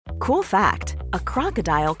Cool fact, a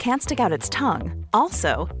crocodile can't stick out its tongue.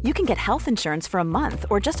 Also, you can get health insurance for a month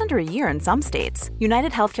or just under a year in some states.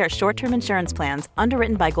 United Healthcare short-term insurance plans,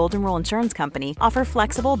 underwritten by Golden Rule Insurance Company, offer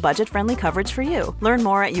flexible, budget-friendly coverage for you. Learn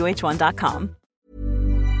more at uh1.com.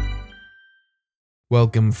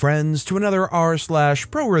 Welcome, friends, to another rSlash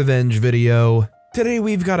ProRevenge video. Today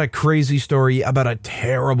we've got a crazy story about a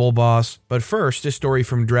terrible boss, but first, a story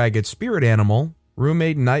from Dragon's spirit animal.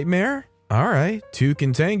 Roommate nightmare? Alright, two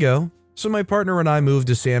can tango. So my partner and I moved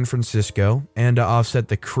to San Francisco, and to offset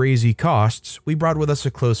the crazy costs, we brought with us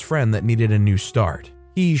a close friend that needed a new start.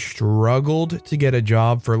 He struggled to get a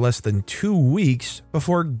job for less than 2 weeks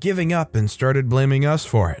before giving up and started blaming us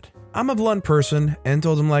for it. I'm a blunt person and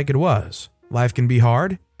told him like it was. Life can be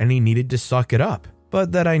hard, and he needed to suck it up,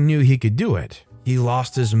 but that I knew he could do it. He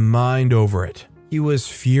lost his mind over it. He was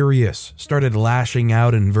furious, started lashing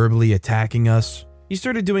out and verbally attacking us. He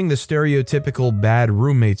started doing the stereotypical bad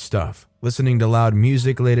roommate stuff, listening to loud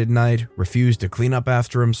music late at night, refused to clean up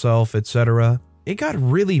after himself, etc. It got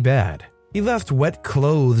really bad. He left wet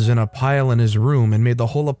clothes in a pile in his room and made the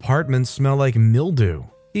whole apartment smell like mildew.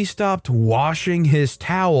 He stopped washing his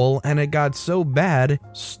towel, and it got so bad,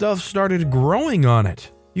 stuff started growing on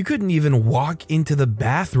it. You couldn't even walk into the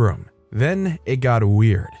bathroom. Then it got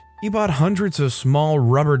weird. He bought hundreds of small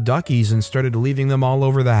rubber duckies and started leaving them all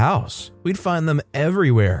over the house. We'd find them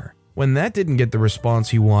everywhere. When that didn't get the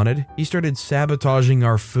response he wanted, he started sabotaging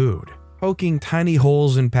our food, poking tiny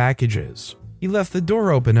holes in packages. He left the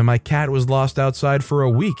door open and my cat was lost outside for a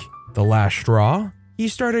week. The last straw? He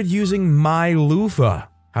started using my loofah.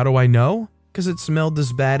 How do I know? Because it smelled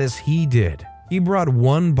as bad as he did. He brought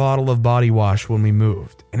 1 bottle of body wash when we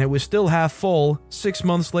moved, and it was still half full 6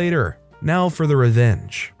 months later. Now for the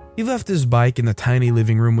revenge. He left his bike in the tiny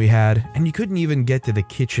living room we had, and you couldn't even get to the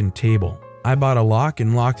kitchen table. I bought a lock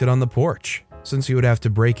and locked it on the porch. Since he would have to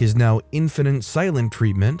break his now infinite silent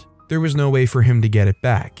treatment, there was no way for him to get it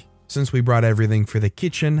back. Since we brought everything for the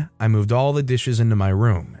kitchen, I moved all the dishes into my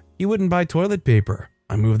room. He wouldn't buy toilet paper.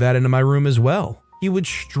 I moved that into my room as well. He would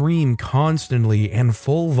stream constantly and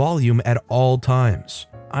full volume at all times.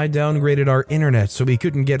 I downgraded our internet so he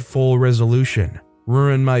couldn't get full resolution.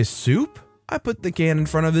 Ruined my soup? I put the can in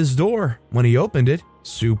front of his door. When he opened it,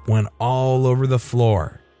 soup went all over the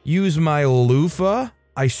floor. Used my loofah?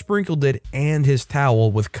 I sprinkled it and his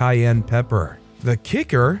towel with cayenne pepper. The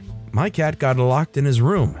kicker? My cat got locked in his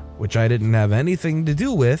room, which I didn't have anything to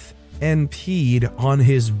do with, and peed on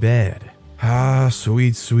his bed. Ah,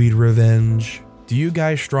 sweet, sweet revenge. Do you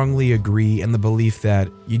guys strongly agree in the belief that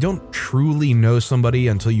you don't truly know somebody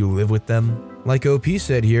until you live with them? Like OP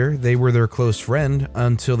said here, they were their close friend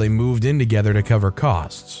until they moved in together to cover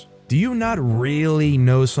costs. Do you not really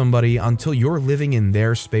know somebody until you're living in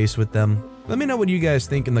their space with them? Let me know what you guys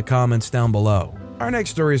think in the comments down below. Our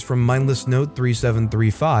next story is from Mindless Note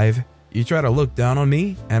 3735. You try to look down on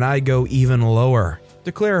me, and I go even lower.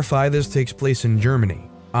 To clarify, this takes place in Germany.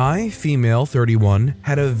 I, female 31,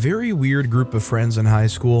 had a very weird group of friends in high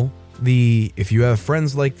school. The if you have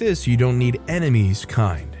friends like this, you don't need enemies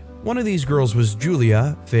kind. One of these girls was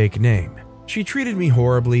Julia, fake name. She treated me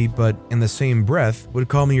horribly, but in the same breath would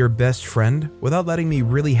call me her best friend without letting me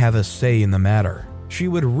really have a say in the matter. She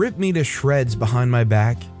would rip me to shreds behind my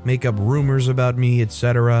back, make up rumors about me,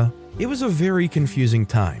 etc. It was a very confusing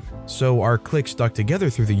time, so our clique stuck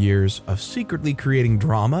together through the years of secretly creating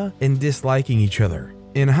drama and disliking each other.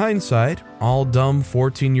 In hindsight, all dumb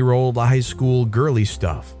 14-year-old high school girly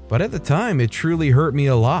stuff, but at the time it truly hurt me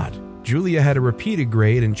a lot. Julia had a repeated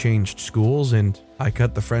grade and changed schools, and I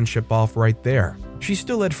cut the friendship off right there. She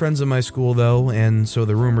still had friends in my school though, and so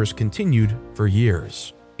the rumors continued for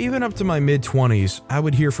years. Even up to my mid-20s, I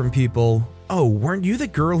would hear from people, "Oh, weren't you the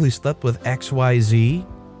girl who slept with XYZ?"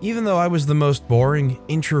 Even though I was the most boring,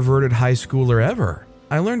 introverted high schooler ever.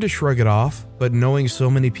 I learned to shrug it off, but knowing so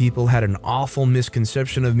many people had an awful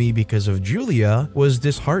misconception of me because of Julia was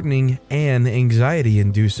disheartening and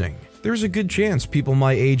anxiety-inducing. There's a good chance people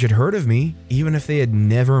my age had heard of me, even if they had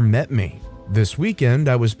never met me. This weekend,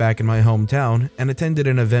 I was back in my hometown and attended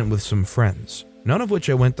an event with some friends, none of which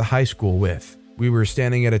I went to high school with. We were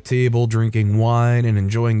standing at a table drinking wine and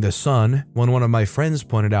enjoying the sun when one of my friends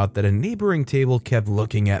pointed out that a neighboring table kept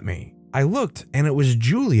looking at me. I looked and it was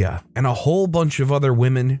Julia and a whole bunch of other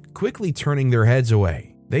women quickly turning their heads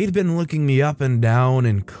away. They'd been looking me up and down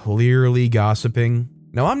and clearly gossiping.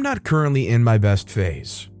 Now, I'm not currently in my best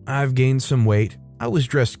phase. I've gained some weight. I was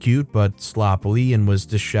dressed cute but sloppily and was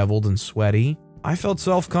disheveled and sweaty. I felt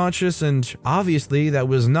self-conscious, and obviously that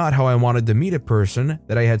was not how I wanted to meet a person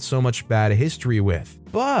that I had so much bad history with.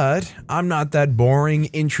 But I'm not that boring,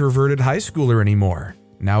 introverted high schooler anymore.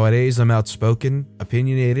 Nowadays, I'm outspoken,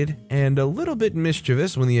 opinionated, and a little bit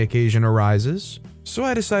mischievous when the occasion arises, so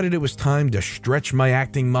I decided it was time to stretch my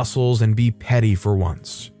acting muscles and be petty for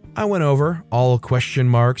once. I went over, all question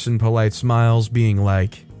marks and polite smiles, being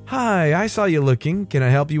like, "Hi, I saw you looking. Can I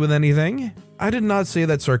help you with anything?" I did not say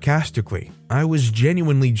that sarcastically. I was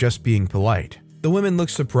genuinely just being polite. The women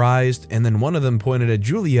looked surprised, and then one of them pointed at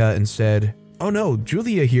Julia and said, "Oh no,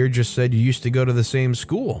 Julia here just said you used to go to the same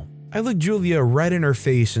school." I looked Julia right in her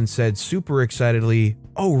face and said super excitedly,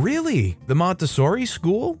 "Oh really? The Montessori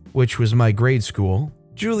school?" Which was my grade school.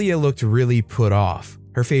 Julia looked really put off.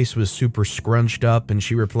 Her face was super scrunched up and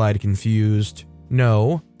she replied confused,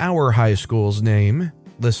 "No, our high school's name."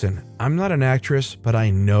 Listen, I'm not an actress, but I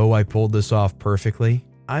know I pulled this off perfectly.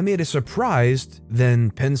 I made a surprised,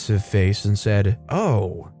 then pensive face and said,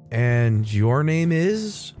 "Oh, and your name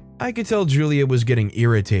is?" I could tell Julia was getting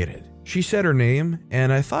irritated. She said her name,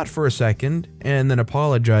 and I thought for a second, and then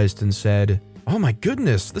apologized and said, "Oh my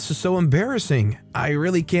goodness, this is so embarrassing. I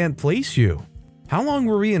really can't place you. How long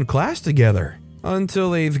were we in class together?"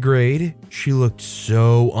 "Until 8th grade. She looked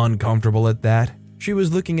so uncomfortable at that. She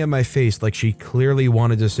was looking at my face like she clearly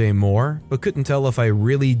wanted to say more, but couldn't tell if I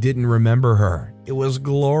really didn't remember her. It was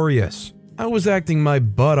glorious. I was acting my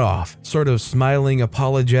butt off, sort of smiling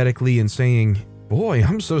apologetically and saying, "Boy,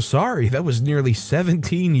 I'm so sorry, that was nearly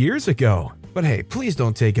 17 years ago. But hey, please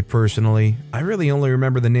don't take it personally. I really only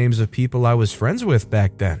remember the names of people I was friends with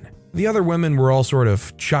back then." The other women were all sort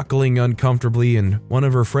of chuckling uncomfortably, and one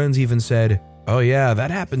of her friends even said, "Oh yeah,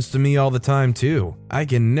 that happens to me all the time too. I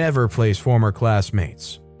can never place former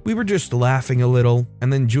classmates." We were just laughing a little,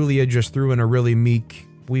 and then Julia just threw in a really meek,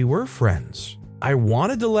 "We were friends." I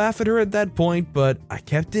wanted to laugh at her at that point, but I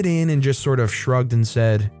kept it in and just sort of shrugged and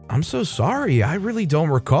said, "I'm so sorry, I really don't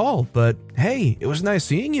recall, but hey, it was nice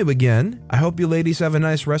seeing you again. I hope you ladies have a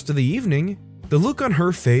nice rest of the evening." The look on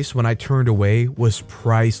her face when I turned away was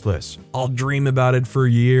priceless. I'll dream about it for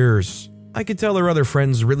years. I could tell her other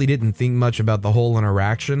friends really didn't think much about the whole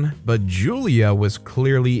interaction, but Julia was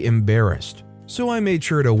clearly embarrassed, so I made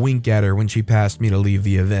sure to wink at her when she passed me to leave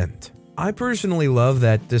the event. I personally love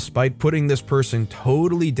that despite putting this person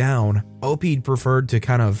totally down, OP preferred to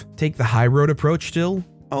kind of take the high road approach still.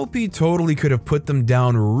 OP totally could have put them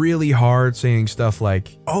down really hard, saying stuff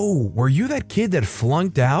like, "Oh, were you that kid that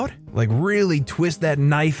flunked out?" Like really twist that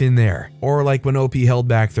knife in there. Or like when OP held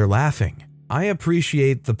back their laughing. I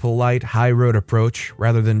appreciate the polite high road approach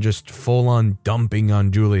rather than just full on dumping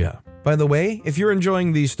on Julia. By the way, if you're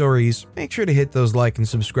enjoying these stories, make sure to hit those like and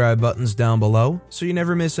subscribe buttons down below so you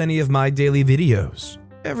never miss any of my daily videos.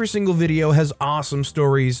 Every single video has awesome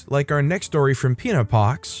stories like our next story from Peanut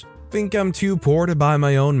Pox. Think I'm too poor to buy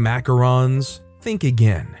my own macarons? Think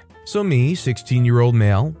again. So me, 16-year-old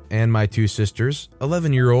male, and my two sisters,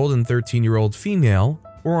 11-year-old and 13-year-old female,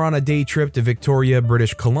 were on a day trip to Victoria,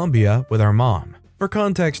 British Columbia with our mom. For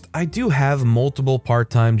context, I do have multiple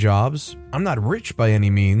part-time jobs. I'm not rich by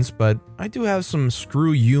any means, but I do have some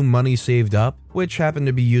screw you money saved up, which happened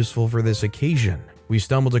to be useful for this occasion. We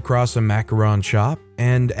stumbled across a macaron shop,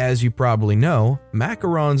 and as you probably know,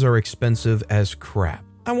 macarons are expensive as crap.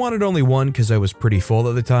 I wanted only one because I was pretty full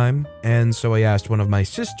at the time, and so I asked one of my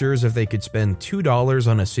sisters if they could spend $2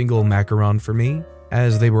 on a single macaron for me,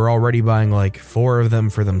 as they were already buying like 4 of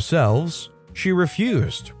them for themselves. She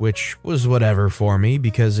refused, which was whatever for me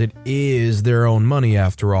because it is their own money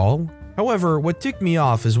after all. However, what ticked me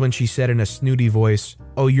off is when she said in a snooty voice,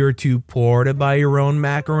 "Oh, you're too poor to buy your own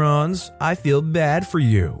macarons? I feel bad for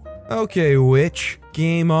you." Okay, witch,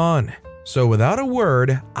 game on. So without a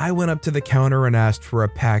word, I went up to the counter and asked for a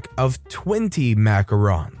pack of 20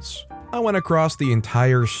 macarons. I went across the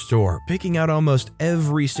entire store, picking out almost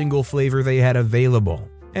every single flavor they had available,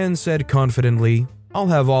 and said confidently, "I'll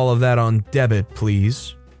have all of that on debit,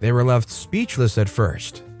 please." They were left speechless at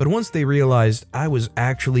first, but once they realized I was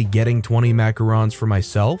actually getting 20 macarons for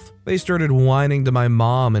myself, they started whining to my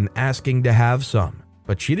mom and asking to have some,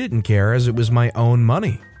 but she didn't care as it was my own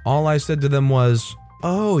money. All I said to them was,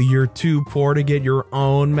 "Oh, you're too poor to get your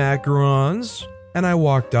own macarons?" And I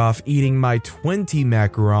walked off eating my 20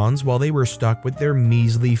 macarons while they were stuck with their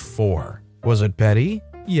measly 4. Was it petty?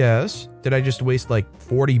 Yes. Did I just waste like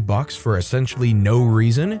 $40 for essentially no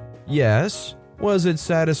reason? Yes. Was it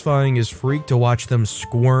satisfying as freak to watch them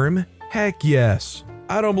squirm? Heck yes.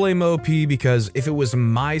 I don't blame OP because if it was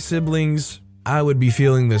my siblings, I would be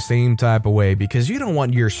feeling the same type of way because you don't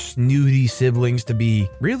want your snooty siblings to be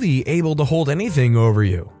really able to hold anything over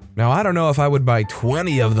you. Now, I don't know if I would buy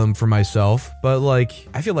 20 of them for myself, but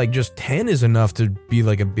I feel like just 10 is enough to be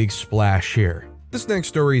like a big splash here. This next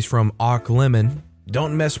story is from Awk Lemon.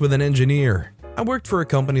 Don't mess with an engineer. I worked for a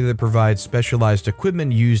company that provides specialized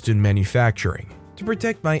equipment used in manufacturing. To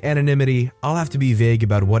protect my anonymity, I'll have to be vague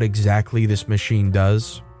about what exactly this machine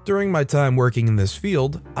does. During my time working in this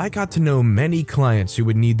field, I got to know many clients who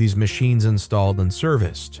would need these machines installed and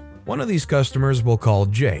serviced. One of these customers we'll call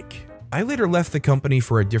Jake. I later left the company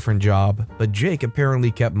for a different job, but Jake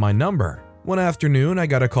apparently kept my number. One afternoon, I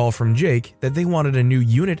got a call from Jake that they wanted a new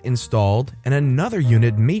unit installed and another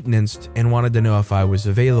unit maintained and wanted to know if I was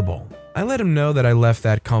available. I let him know that I left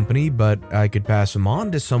that company, but I could pass him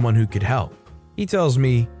on to someone who could help. He tells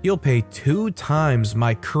me he'll pay 2 times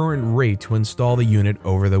my current rate to install the unit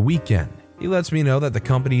over the weekend. He lets me know that the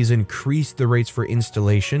company's increased the rates for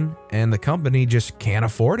installation and the company just can't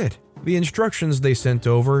afford it. The instructions they sent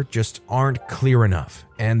over just aren't clear enough,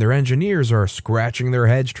 and their engineers are scratching their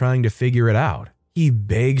heads trying to figure it out. He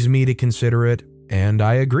begs me to consider it, and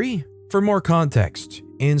I agree. For more context,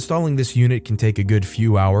 installing this unit can take a good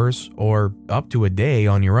few hours or up to a day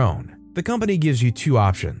on your own. The company gives you 2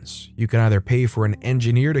 options. You can either pay for an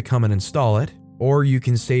engineer to come and install it, or you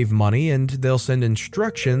can save money and they'll send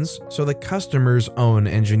instructions so the customer's own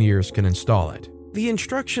engineers can install it. The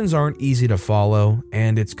instructions aren't easy to follow,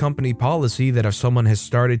 and it's company policy that if someone has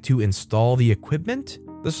started to install the equipment,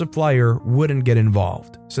 the supplier wouldn't get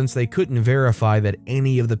involved, since they couldn't verify that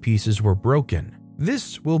any of the pieces were broken.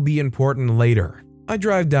 This will be important later. I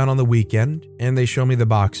drive down on the weekend, and they show me the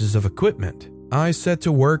boxes of equipment. I set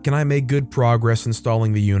to work and I make good progress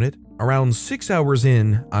installing the unit. Around 6 hours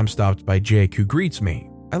in, I'm stopped by Jake, who greets me.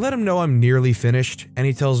 I let him know I'm nearly finished, and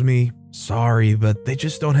he tells me, "Sorry, but they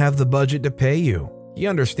just don't have the budget to pay you." He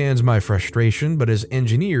understands my frustration, but his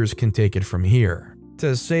engineers can take it from here.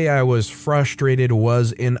 To say I was frustrated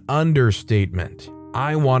was an understatement.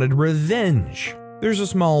 I wanted revenge. There's a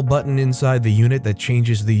small button inside the unit that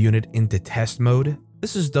changes the unit into test mode.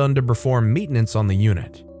 This is done to perform maintenance on the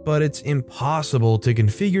unit, but it's impossible to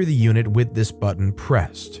configure the unit with this button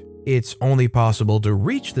pressed. It's only possible to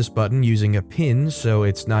reach this button using a pin, so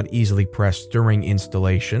it's not easily pressed during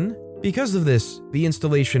installation. Because of this, the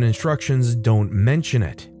installation instructions don't mention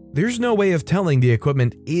it. There's no way of telling the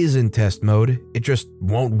equipment is in test mode, it just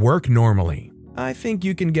won't work normally. I think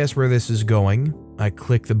you can guess where this is going. I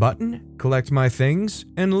click the button, collect my things,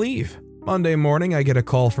 and leave. Monday morning, I get a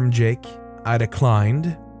call from Jake. I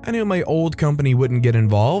declined. I knew my old company wouldn't get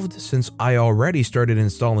involved since I already started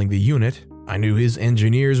installing the unit. I knew his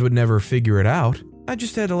engineers would never figure it out. I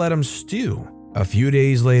just had to let him stew. A few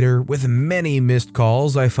days later, with many missed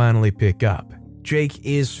calls, I finally pick up. Jake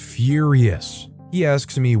is furious. He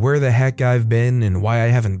asks me where the heck I've been and why I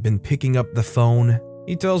haven't been picking up the phone.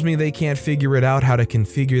 He tells me they can't figure it out how to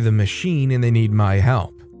configure the machine and they need my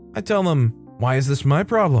help. I tell him, "Why is this my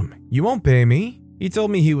problem? You won't pay me." He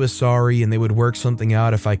told me he was sorry and they would work something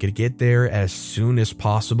out if I could get there as soon as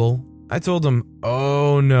possible. I told him,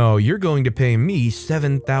 "Oh no, you're going to pay me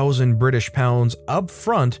 7,000 British pounds up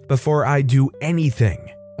front before I do anything."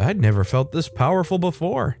 I'd never felt this powerful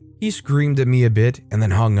before. He screamed at me a bit and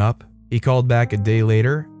then hung up. He called back a day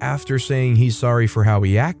later after saying he's sorry for how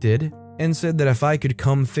he acted and said that if I could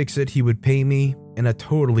come fix it, he would pay me in a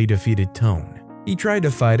totally defeated tone. He tried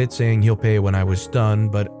to fight it, saying he'll pay when I was done,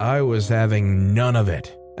 but I was having none of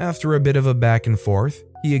it. After a bit of a back and forth,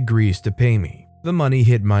 he agrees to pay me. The money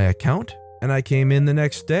hit my account, and I came in the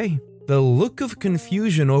next day. The look of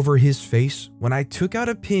confusion over his face when I took out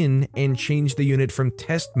a pin and changed the unit from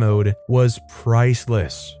test mode was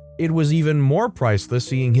priceless. It was even more priceless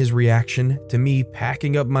seeing his reaction to me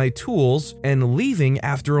packing up my tools and leaving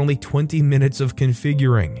after only 20 minutes of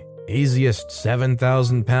configuring. Easiest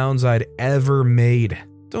 7,000 pounds I'd ever made.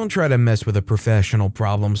 Don't try to mess with a professional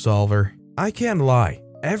problem solver. I can't lie.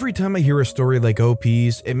 Every time I hear a story like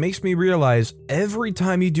OP's, it makes me realize every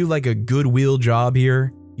time you do like a goodwill job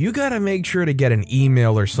here, you gotta make sure to get an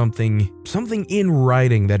email or something in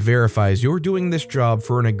writing that verifies you're doing this job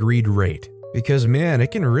for an agreed rate. Because man,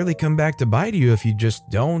 it can really come back to bite you if you just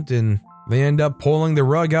don't and they end up pulling the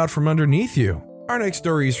rug out from underneath you. Our next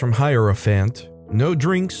story is from Hierophant. No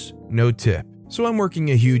drinks, no tip. So I'm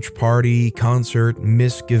working a huge party, concert,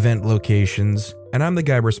 misc event locations, and I'm the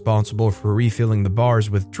guy responsible for refilling the bars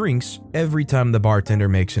with drinks every time the bartender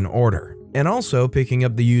makes an order, and also picking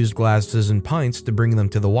up the used glasses and pints to bring them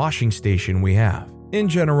to the washing station we have. In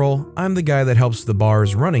general, I'm the guy that helps the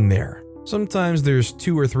bars running there. Sometimes there's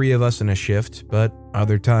 2 or 3 of us in a shift, but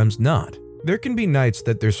other times not. There can be nights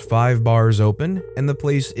that there's 5 bars open and the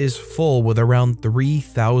place is full with around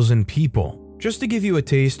 3,000 people. Just to give you a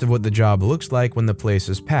taste of what the job looks like when the place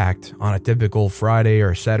is packed on a typical Friday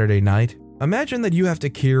or Saturday night, imagine that you have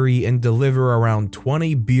to carry and deliver around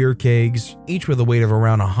 20 beer kegs, each with a weight of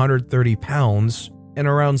around 130 pounds, and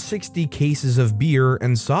around 60 cases of beer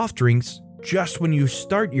and soft drinks just when you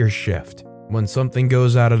start your shift. When something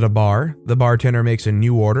goes out at a bar, the bartender makes a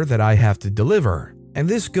new order that I have to deliver. And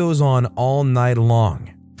this goes on all night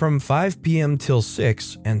long, from 5 p.m. till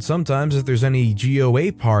 6, and sometimes if there's any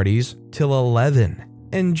GOA parties, till 11.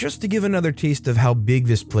 And just to give another taste of how big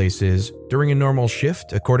this place is, during a normal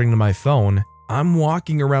shift, according to my phone, I'm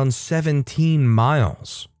walking around 17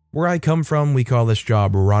 miles. Where I come from, we call this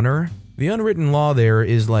job runner. The unwritten law there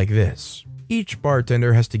is like this. Each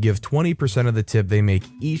bartender has to give 20% of the tip they make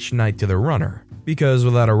each night to the runner, because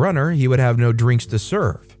without a runner, he would have no drinks to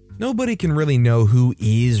serve. Nobody can really know who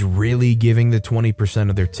is really giving the 20%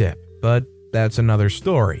 of their tip, but that's another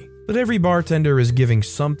story. But every bartender is giving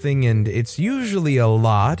something, and it's usually a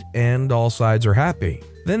lot, and all sides are happy.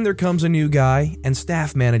 Then there comes a new guy, and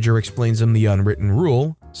staff manager explains him the unwritten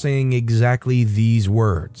rule, saying exactly these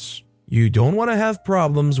words. You don't want to have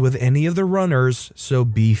problems with any of the runners, so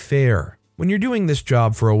be fair. When you're doing this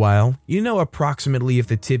job for a while, you know approximately if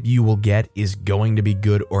the tip you will get is going to be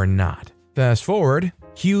good or not. Fast forward,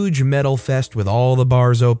 huge metal fest with all the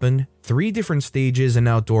bars open, 3 different stages and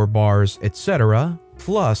outdoor bars, etc.,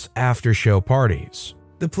 plus after-show parties.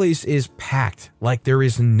 The place is packed like there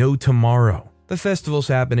is no tomorrow. The festival's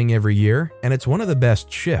happening every year, and it's one of the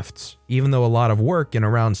best shifts, even though a lot of work and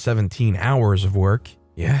around 17 hours of work.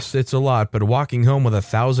 Yes, it's a lot, but walking home with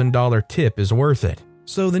 $1,000 tip is worth it.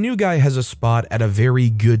 So the new guy has a spot at a very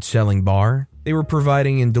good selling bar. They were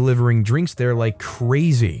providing and delivering drinks there like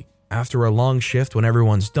crazy. After a long shift when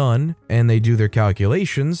everyone's done and they do their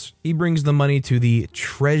calculations, he brings the money to the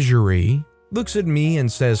treasury, looks at me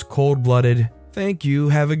and says cold-blooded, "Thank you,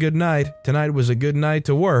 have a good night. Tonight was a good night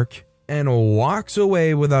to work," and walks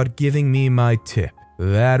away without giving me my tip.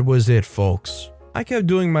 That was it, folks. I kept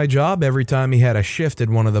doing my job every time he had a shift at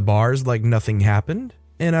one of the bars like nothing happened,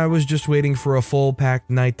 and I was just waiting for a full-packed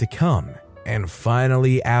night to come. And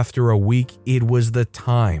finally, after a week, it was the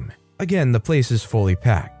time. Again, the place is fully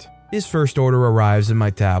packed. His first order arrives in my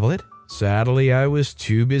tablet. Sadly, I was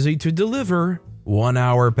too busy to deliver. 1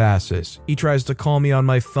 hour passes. He tries to call me on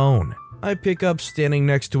my phone. I pick up standing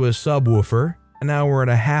next to a subwoofer. An hour and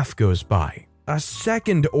a half goes by. A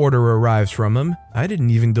second order arrives from him. I didn't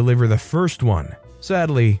even deliver the first one.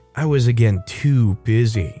 Sadly, I was again too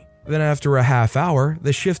busy. Then after a half hour,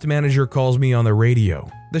 the shift manager calls me on the radio.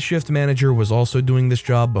 The shift manager was also doing this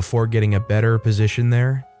job before getting a better position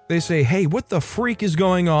there. They say, "Hey, what the freak is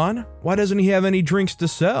going on? Why doesn't he have any drinks to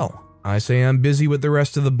sell?" I say, "I'm busy with the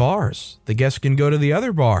rest of the bars. The guests can go to the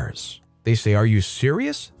other bars." They say, "Are you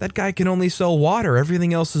serious? That guy can only sell water.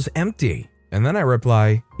 Everything else is empty." And then I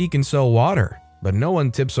reply, "He can sell water, but no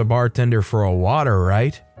one tips a bartender for a water,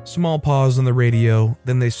 right?" Small pause on the radio,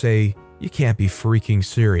 then they say, "You can't be freaking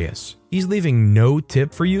serious. He's leaving no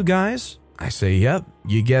tip for you guys?" I say, "Yep,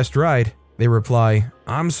 you guessed right." They reply,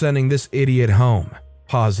 "I'm sending this idiot home."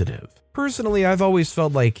 Positive. Personally, I've always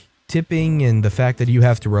felt like tipping and the fact that you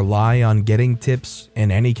have to rely on getting tips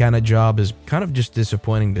in any kind of job is kind of just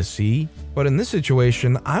disappointing to see. But in this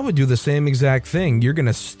situation, I would do the same exact thing. You're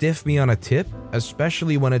gonna stiff me on a tip,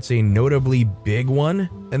 especially when it's a notably big one?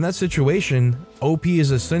 In that situation, OP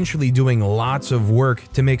is essentially doing lots of work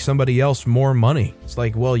to make somebody else more money. It's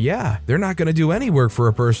like, well, yeah, they're not gonna do any work for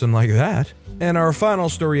a person like that. And our final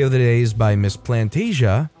story of the day is by Miss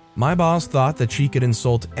Plantasia. My boss thought that she could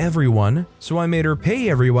insult everyone, so I made her pay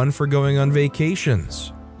everyone for going on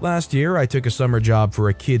vacations. Last year, I took a summer job for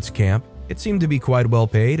a kids camp. It seemed to be quite well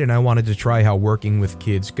paid, and I wanted to try how working with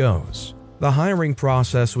kids goes. The hiring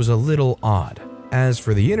process was a little odd. As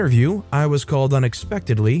for the interview, I was called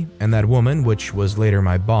unexpectedly, and that woman, which was later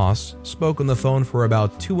my boss, spoke on the phone for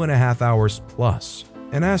about 2.5 hours plus,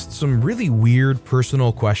 and asked some really weird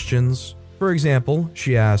personal questions. For example,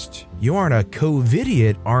 she asked, "You aren't a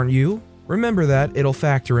COVIDiot, aren't you?" Remember that, it'll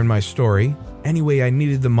factor in my story. Anyway, I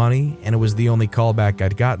needed the money, and it was the only callback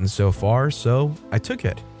I'd gotten so far, so I took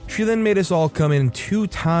it. She then made us all come in 2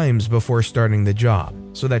 times before starting the job,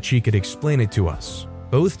 so that she could explain it to us.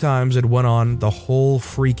 Both times it went on the whole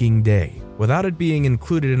freaking day, without it being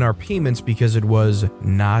included in our payments because it was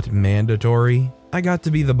not mandatory. I got to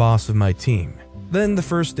be the boss of my team. Then the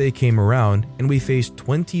first day came around and we faced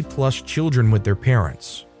 20 plus children with their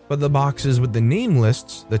parents. But the boxes with the name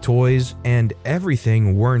lists, the toys, and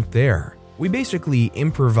everything weren't there. We basically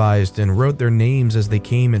improvised and wrote their names as they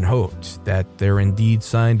came and hoped that they're indeed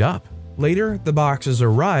signed up. Later, the boxes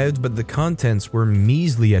arrived, but the contents were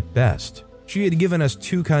measly at best. She had given us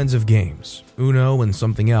 2 kinds of games, Uno and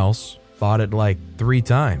something else, bought it like 3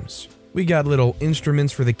 times. We got little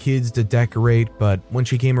instruments for the kids to decorate, but when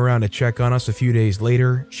she came around to check on us a few days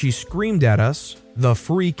later, she screamed at us, the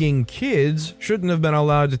freaking kids shouldn't have been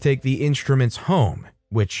allowed to take the instruments home,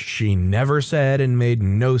 which she never said and made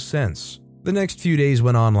no sense. The next few days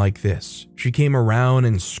went on like this. She came around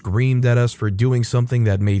and screamed at us for doing something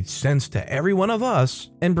that made sense to every one of us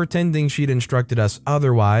and pretending she'd instructed us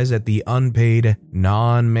otherwise at the unpaid,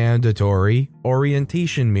 non-mandatory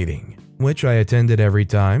orientation meeting, which I attended every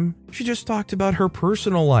time. She just talked about her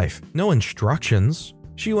personal life, no instructions.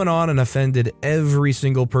 She went on and offended every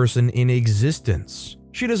single person in existence.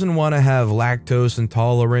 She doesn't want to have lactose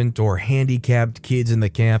intolerant or handicapped kids in the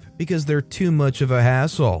camp because they're too much of a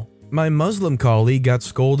hassle. My Muslim colleague got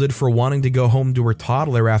scolded for wanting to go home to her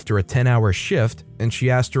toddler after a 10-hour shift, and she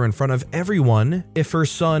asked her in front of everyone if her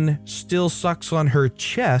son still sucks on her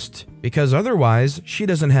chest because otherwise she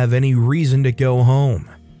doesn't have any reason to go home.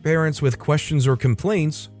 Parents with questions or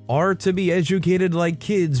complaints are to be educated like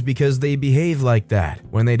kids because they behave like that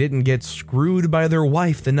when they didn't get screwed by their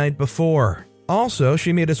wife the night before. Also,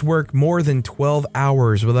 she made us work more than 12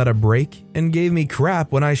 hours without a break and gave me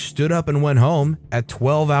crap when I stood up and went home at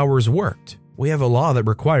 12 hours worked. We have a law that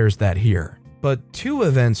requires that here. But 2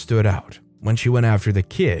 events stood out when she went after the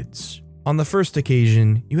kids. On the first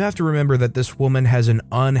occasion, you have to remember that this woman has an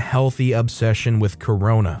unhealthy obsession with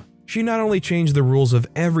Corona. She not only changed the rules of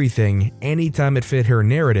everything anytime it fit her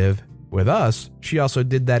narrative, with us, she also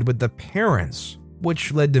did that with the parents,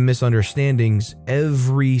 which led to misunderstandings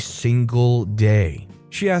every single day.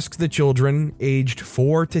 She asks the children aged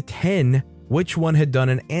 4 to 10 which one had done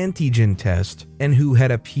an antigen test and who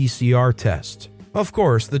had a PCR test. Of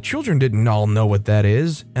course, the children didn't all know what that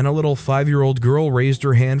is, and a little 5-year-old girl raised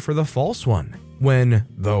her hand for the false one. When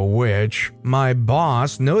the witch, my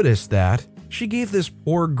boss, noticed that, she gave this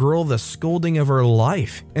poor girl the scolding of her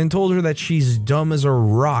life and told her that she's dumb as a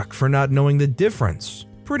rock for not knowing the difference.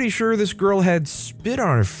 Pretty sure this girl had spit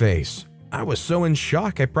on her face. I was so in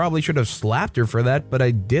shock I probably should have slapped her for that, but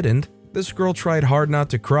I didn't. This girl tried hard not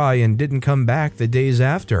to cry and didn't come back the days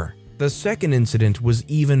after. The second incident was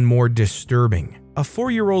even more disturbing. A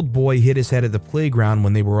 4-year-old boy hit his head at the playground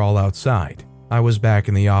when they were all outside. I was back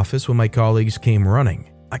in the office when my colleagues came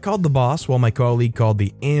running. I called the boss while my colleague called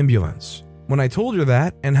the ambulance. When I told her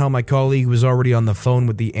that and how my colleague was already on the phone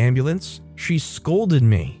with the ambulance, she scolded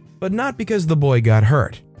me. But not because the boy got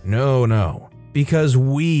hurt. No. Because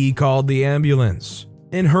we called the ambulance.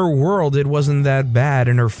 In her world, it wasn't that bad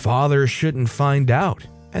and her father shouldn't find out.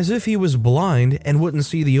 As if he was blind and wouldn't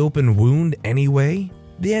see the open wound anyway.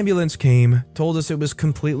 The ambulance came, told us it was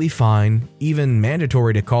completely fine, even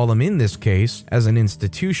mandatory to call him in this case as an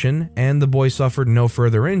institution, and the boy suffered no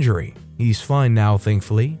further injury. He's fine now,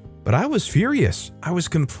 thankfully. But I was furious. I was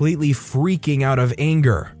completely freaking out of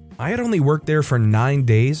anger. I had only worked there for 9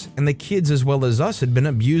 days, and the kids as well as us had been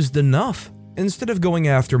abused enough. Instead of going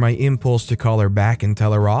after my impulse to call her back and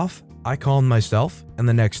tell her off, I calmed myself, and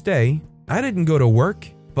the next day, I didn't go to work,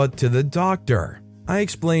 but to the doctor. I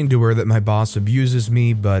explained to her that my boss abuses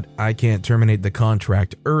me, but I can't terminate the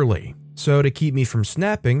contract early. So to keep me from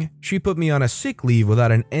snapping, she put me on a sick leave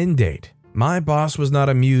without an end date. My boss was not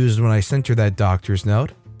amused when I sent her that doctor's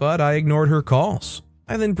note, but I ignored her calls.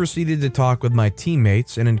 I then proceeded to talk with my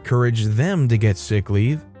teammates and encourage them to get sick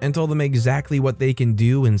leave and told them exactly what they can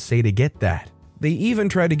do and say to get that. They even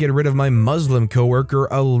tried to get rid of my Muslim coworker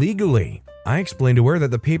illegally. I explained to her that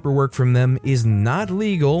the paperwork from them is not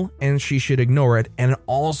legal and she should ignore it and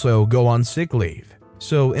also go on sick leave.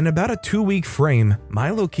 So in about a 2-week frame, my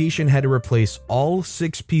location had to replace all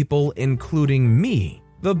 6 people including me,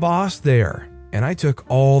 the boss there. And I took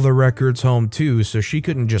all the records home too so she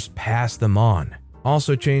couldn't just pass them on.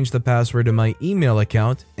 Also changed the password to my email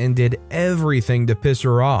account and did everything to piss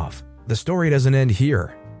her off. The story doesn't end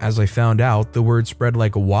here. As I found out, the word spread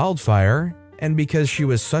like wildfire, and because she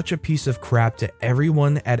was such a piece of crap to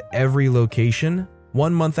everyone at every location,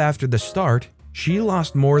 1 month after the start, she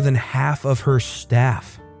lost more than half of her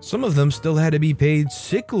staff. Some of them still had to be paid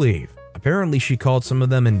sick leave. Apparently she called some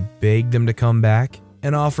of them and begged them to come back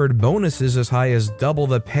and offered bonuses as high as double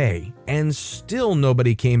the pay, and still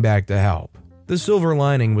nobody came back to help. The silver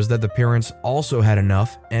lining was that the parents also had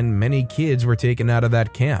enough and many kids were taken out of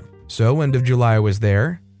that camp. So end of July I was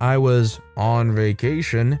there. I was on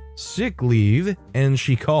vacation, sick leave, and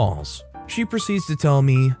she calls. She proceeds to tell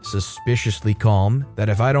me, suspiciously calm, that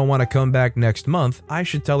if I don't want to come back next month, I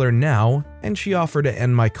should tell her now, and she offered to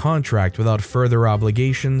end my contract without further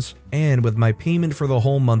obligations and with my payment for the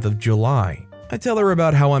whole month of July. I tell her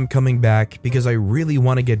about how I'm coming back because I really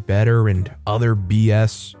want to get better and other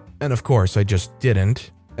BS. And of course, I just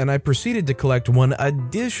didn't. and I proceeded to collect one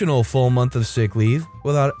additional full month of sick leave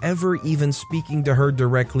without ever even speaking to her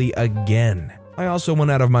directly again. I also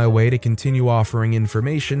went out of my way to continue offering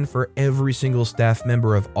information for every single staff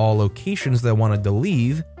member of all locations that wanted to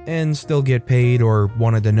leave and still get paid or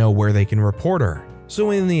wanted to know where they can report her.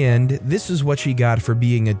 So in the end, this is what she got for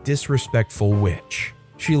being a disrespectful witch.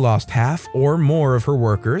 She lost half or more of her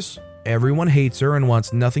workers. Everyone hates her and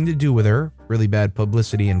wants nothing to do with her, really bad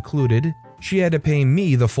publicity included. She had to pay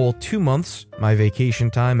me the full 2 months, my vacation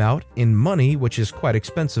time out, in money, which is quite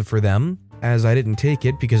expensive for them, as I didn't take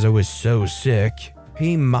it because I was so sick.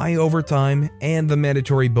 Pay my overtime and the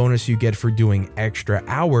mandatory bonus you get for doing extra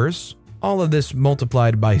hours. All of this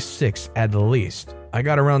multiplied by 6 at least. I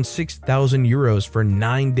got around 6,000 euros for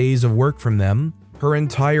 9 days of work from them. Her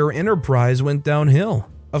entire enterprise went downhill.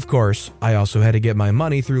 Of course, I also had to get my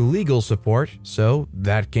money through legal support, so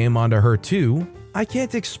that came onto her too. I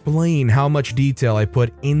can't explain how much detail I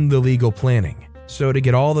put in the legal planning. So to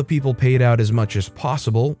get all the people paid out as much as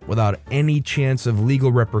possible without any chance of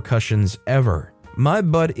legal repercussions ever, my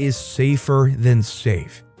butt is safer than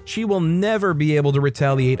safe. She will never be able to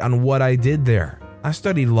retaliate on what I did there. I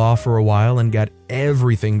studied law for a while and got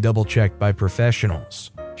everything double-checked by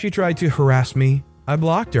professionals. She tried to harass me. I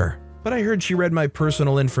blocked her. But I heard she read my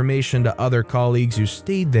personal information to other colleagues who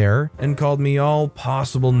stayed there and called me all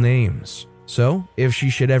possible names. So, if she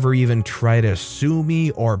should ever even try to sue me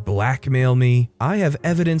or blackmail me, I have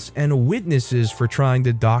evidence and witnesses for trying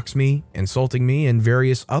to dox me, insulting me, and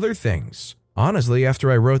various other things. Honestly,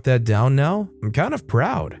 after I wrote that down now, I'm kind of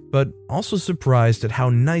proud, but also surprised at how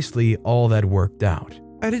nicely all that worked out.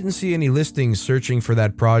 I didn't see any listings searching for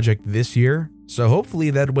that project this year, so hopefully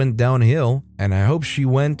that went downhill, and I hope she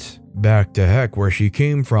went back to heck where she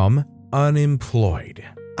came from, unemployed.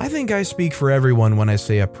 I think I speak for everyone when I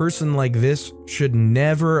say a person like this should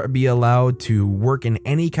never be allowed to work in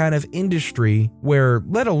any kind of industry where,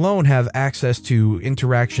 let alone have access to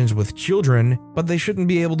interactions with children, but they shouldn't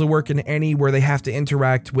be able to work in any where they have to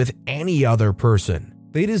interact with any other person.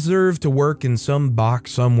 They deserve to work in some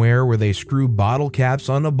box somewhere where they screw bottle caps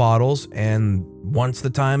onto bottles and once the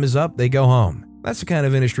time is up, they go home. That's the kind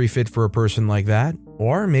of industry fit for a person like that.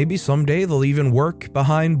 Or maybe someday they'll even work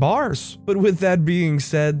behind bars. But with that being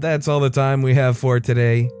said, that's all the time we have for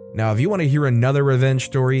today. Now, if you want to hear another revenge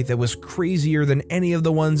story that was crazier than any of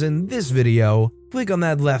the ones in this video, click on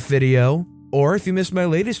that left video. Or if you missed my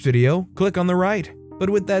latest video, click on the right. But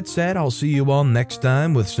with that said, I'll see you all next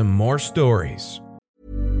time with some more stories.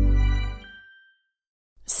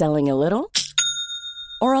 Selling a little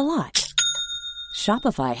or a lot?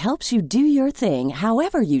 Shopify helps you do your thing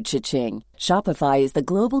however you cha-ching. Shopify is the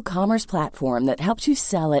global commerce platform that helps you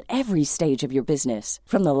sell at every stage of your business.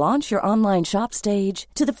 From the launch your online shop stage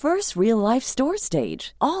to the first real-life store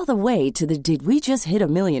stage, all the way to the did we just hit a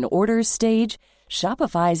million orders stage.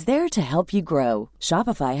 Shopify is there to help you grow.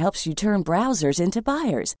 Shopify helps you turn browsers into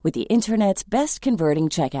buyers with the internet's best converting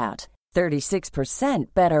checkout.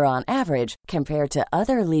 36% better on average compared to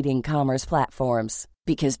other leading commerce platforms.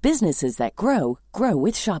 Because businesses that grow, grow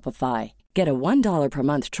with Shopify. Get a $1 per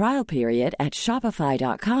month trial period at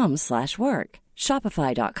shopify.com/work.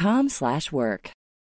 Shopify.com/work.